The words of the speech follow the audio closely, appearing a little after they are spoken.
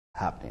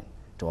happening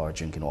to our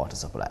drinking water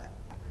supply.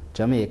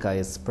 Jamaica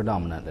is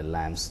predominantly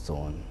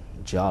limestone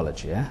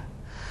geology,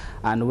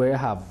 and where you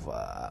have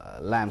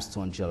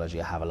limestone geology,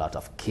 you have a lot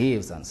of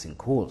caves and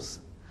sinkholes.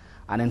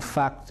 And in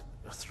fact,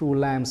 through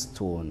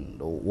limestone,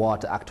 the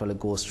water actually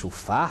goes through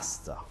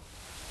faster,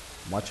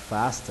 much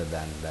faster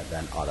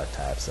than other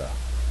types of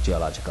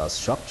geological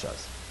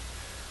structures.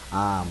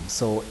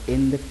 So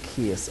in the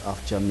case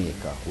of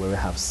Jamaica, where we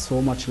have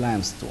so much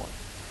limestone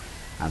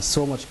and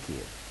so much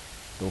cave,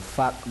 the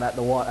fact that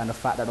the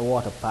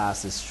water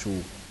passes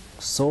through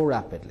so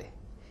rapidly,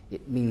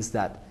 it means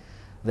that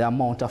the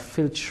amount of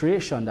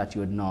filtration that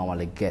you would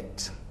normally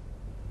get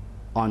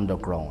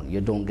underground,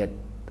 you don't get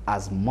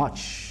as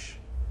much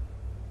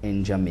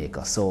in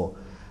Jamaica. So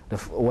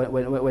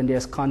when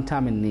there's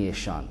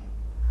contamination,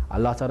 a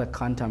lot of the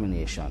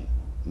contamination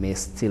may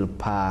still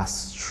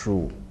pass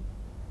through,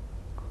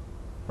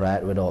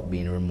 right, without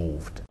being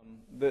removed.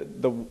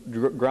 The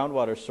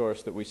groundwater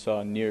source that we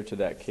saw near to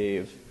that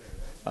cave,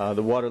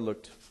 the water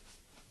looked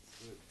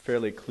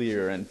fairly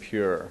clear and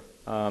pure.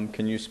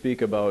 Can you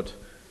speak about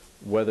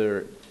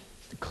whether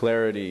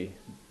clarity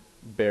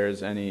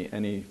bears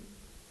any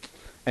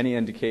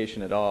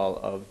indication at all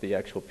of the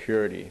actual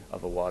purity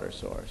of a water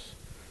source?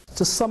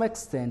 To some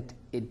extent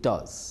it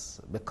does,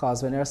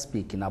 because when you're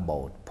speaking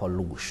about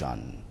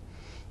pollution,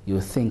 you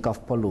think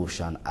of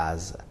pollution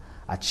as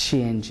a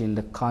change in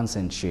the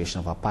concentration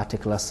of a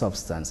particular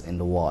substance in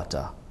the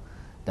water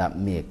that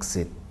makes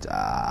it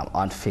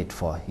unfit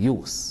for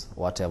use,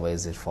 whatever.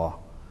 Is it for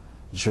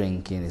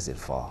drinking, is it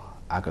for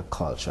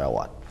agriculture or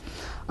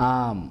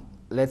what?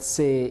 Let's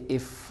say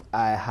if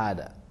I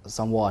had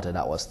some water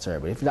that was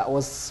terrible, if that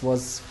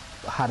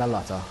had a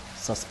lot of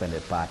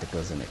suspended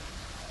particles in it,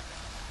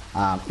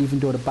 even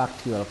though the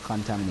bacterial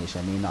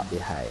contamination may not be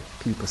high,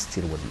 people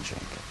still wouldn't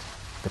drink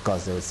it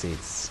because they would say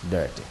it's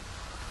dirty.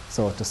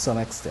 So to some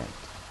extent,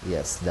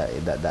 yes,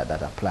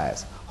 that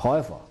applies.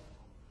 However,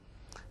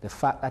 the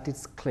fact that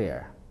it's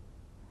clear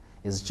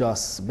is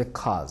just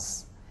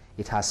because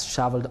it has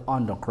traveled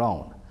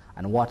underground,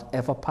 and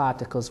whatever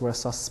particles were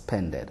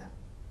suspended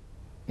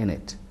in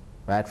it,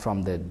 right,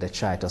 from the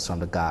detritus, from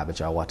the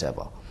garbage or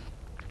whatever,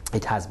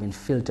 it has been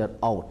filtered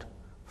out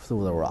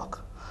through the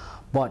rock.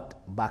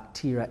 But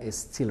bacteria is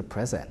still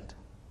present.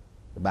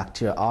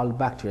 All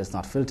bacteria is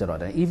not filtered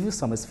out, and even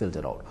some is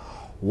filtered out.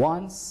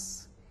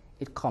 Once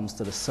it comes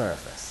to the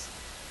surface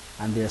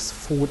and there's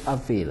food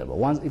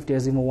available, if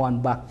there's even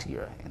one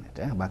bacteria in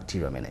it,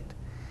 bacterium in it,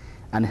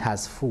 and it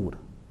has food,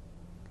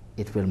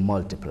 it will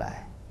multiply.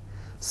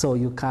 So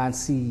you can't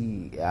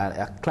see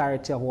a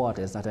clarity of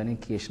water is not an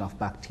indication of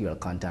bacterial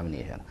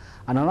contamination.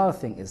 And another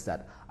thing is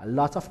that a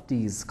lot of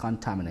these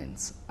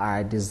contaminants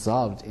are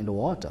dissolved in the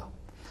water,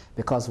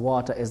 because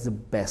water is the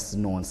best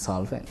known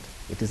solvent.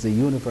 It is a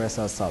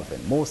universal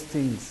solvent. Most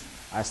things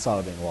are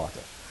solved in water.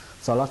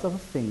 So a lot of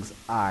things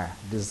are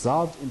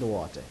dissolved in the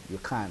water. You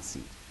can't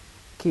see.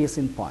 Case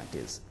in point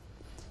is,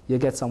 you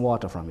get some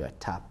water from your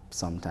tap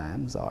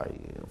sometimes, or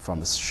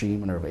from a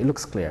stream, and it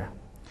looks clear.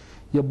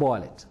 You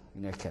boil it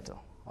in your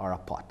kettle or a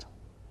pot.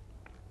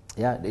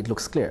 Yeah, it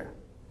looks clear.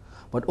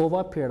 But over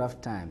a period of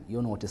time,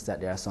 you'll notice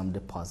that there are some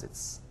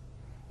deposits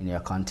in your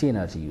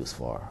container to use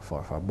for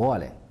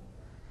boiling.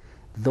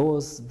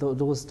 Those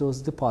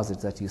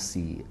deposits that you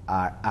see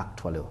are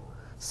actually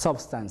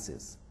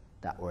substances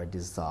that were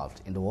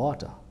dissolved in the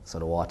water. So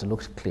the water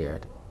looked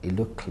cleared, it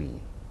looked clean,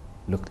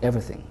 looked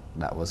everything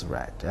that was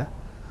right, yeah?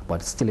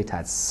 But still it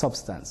had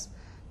substance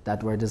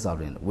that were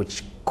dissolved in,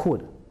 which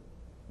could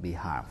be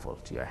harmful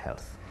to your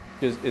health.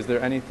 Is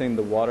there anything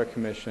the Water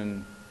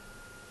Commission,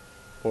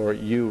 or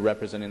you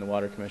representing the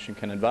Water Commission,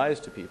 can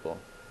advise to people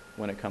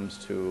when it comes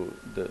to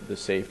the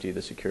safety,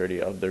 the security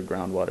of their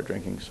groundwater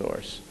drinking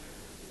source?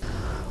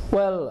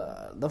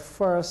 Well, the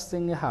first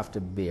thing you have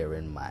to bear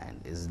in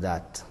mind is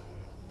that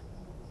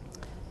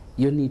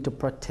you need to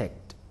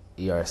protect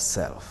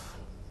yourself,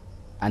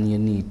 and you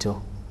need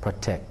to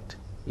protect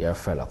your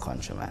fellow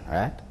countrymen,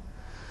 right?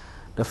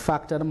 The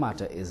fact of the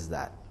matter is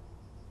that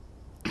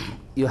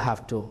you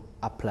have to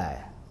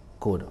apply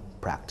good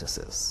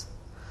practices.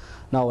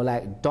 Now,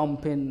 like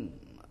dumping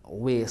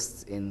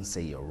waste in,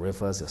 say, your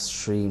rivers, your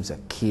streams, your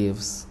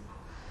caves,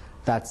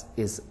 that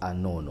is a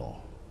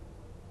no-no.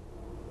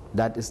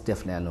 That is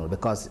definitely a no,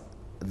 because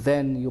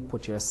then you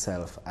put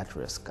yourself at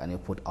risk and you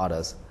put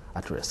others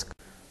at risk.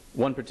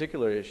 One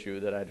particular issue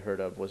that I'd heard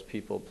of was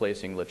people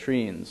placing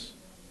latrines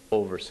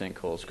over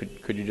sinkholes.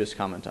 Could you just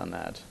comment on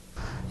that?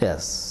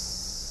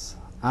 Yes.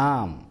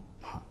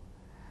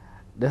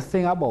 The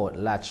thing about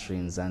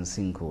latrines and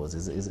sinkholes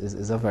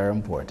is a very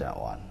important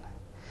one,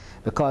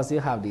 because you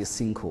have these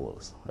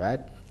sinkholes, right?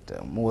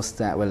 Most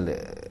time, well,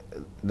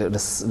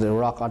 the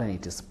rock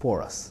underneath is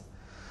porous.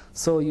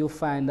 So you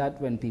find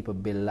that when people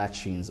build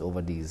latrines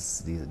over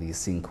these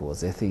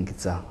sinkholes, they think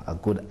it's a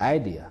good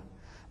idea,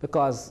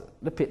 because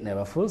the pit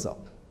never fills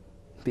up,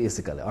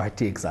 basically, or it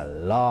takes a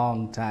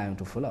long time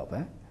to fill up.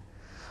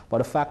 But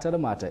the fact of the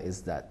matter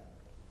is that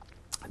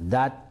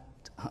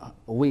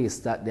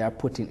waste that they are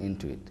putting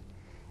into it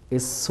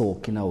is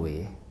soaking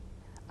away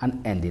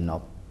and ending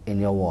up in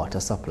your water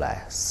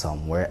supply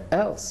somewhere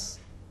else.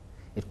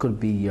 It could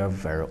be your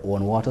very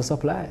own water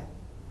supply.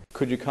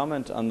 Could you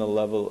comment on the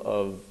level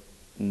of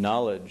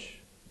knowledge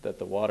that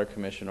the Water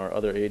Commission or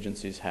other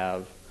agencies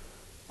have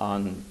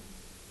on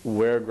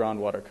where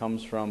groundwater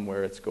comes from,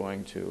 where it's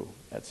going to,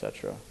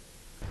 etc.?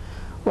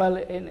 Well,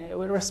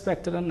 with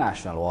respect to the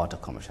National Water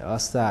Commission, I'll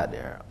start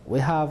there. We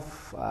have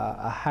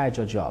a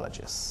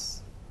hydrogeologist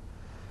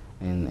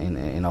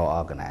in our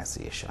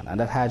organization, and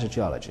that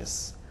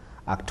hydrogeologist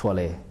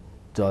actually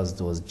does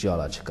those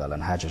geological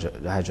and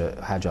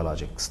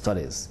hydrologic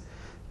studies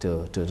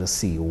to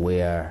see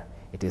where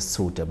it is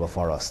suitable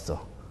for us to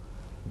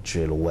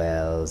drill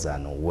wells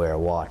and where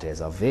water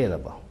is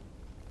available.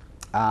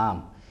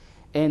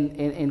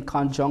 In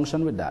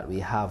conjunction with that, we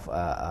have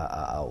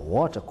a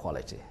water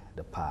quality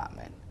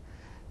department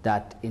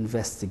that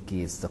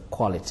investigates the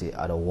quality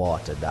of the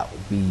water that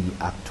we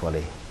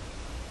actually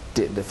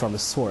from the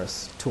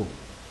source to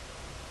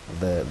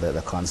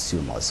the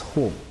consumer's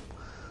home.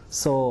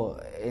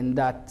 So in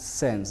that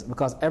sense,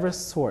 because every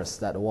source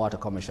that the Water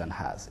Commission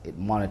has, it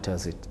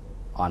monitors it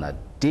on a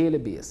daily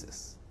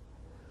basis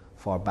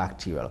for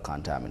bacterial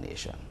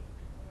contamination,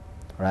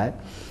 right?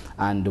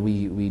 And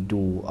we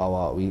do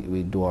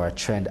our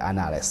trend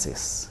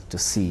analysis to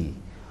see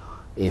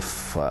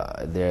if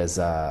there's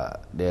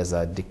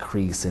a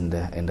decrease in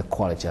the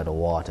quality of the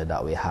water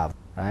that we have,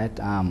 right?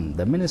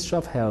 The Ministry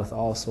of Health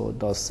also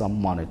does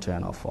some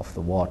monitoring of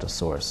the water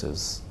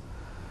sources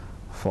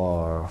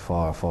for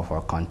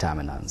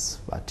contaminants.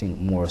 I think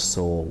more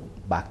so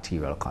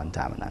bacterial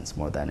contaminants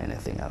more than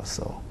anything else.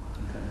 So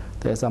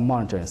there's a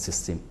monitoring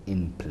system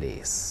in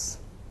place.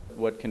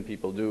 What can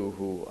people do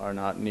who are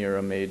not near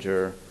a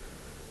major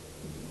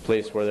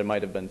place where there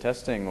might have been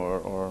testing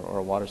or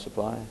a water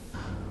supply?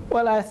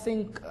 Well, I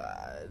think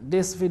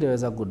this video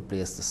is a good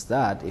place to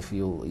start. If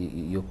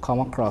you come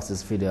across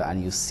this video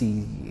and you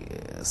see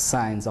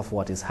signs of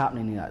what is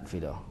happening in that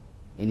video,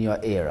 in your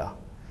area,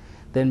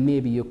 then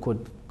maybe you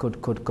could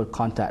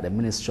contact the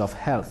Ministry of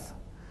Health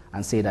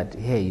and say that,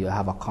 hey, you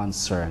have a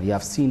concern. You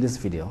have seen this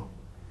video.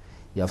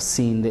 You have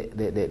seen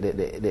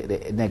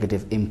the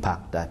negative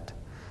impact that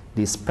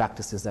these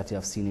practices that you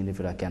have seen in the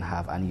video can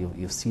have, and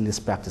you've seen these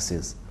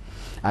practices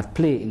at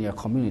play in your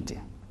community.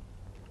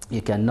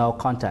 You can now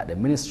contact the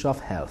Ministry of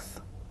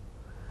Health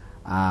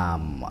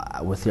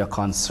with your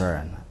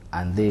concern,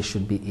 and they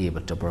should be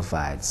able to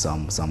provide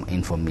some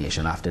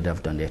information after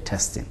they've done their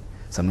testing,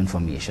 some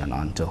information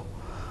onto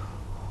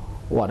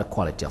what the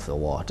quality of the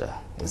water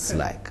is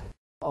like.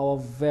 Our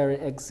very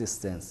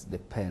existence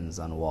depends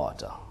on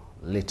water,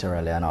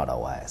 literally and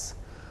otherwise.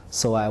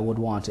 So I would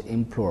want to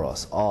implore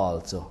us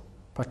all to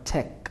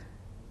protect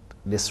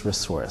this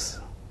resource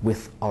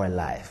with our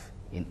life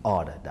in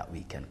order that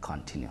we can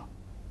continue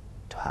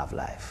to have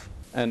life.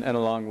 And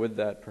along with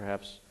that,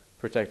 perhaps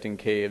protecting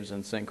caves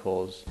and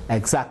sinkholes.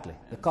 Exactly,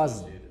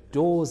 because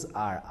those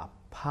are a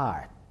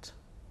part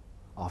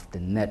of the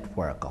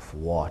network of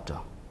water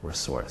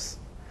resource.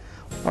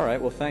 All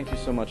right, well, thank you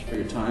so much for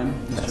your time,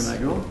 Mr.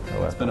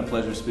 Magul. It's been a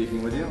pleasure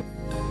speaking with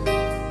you.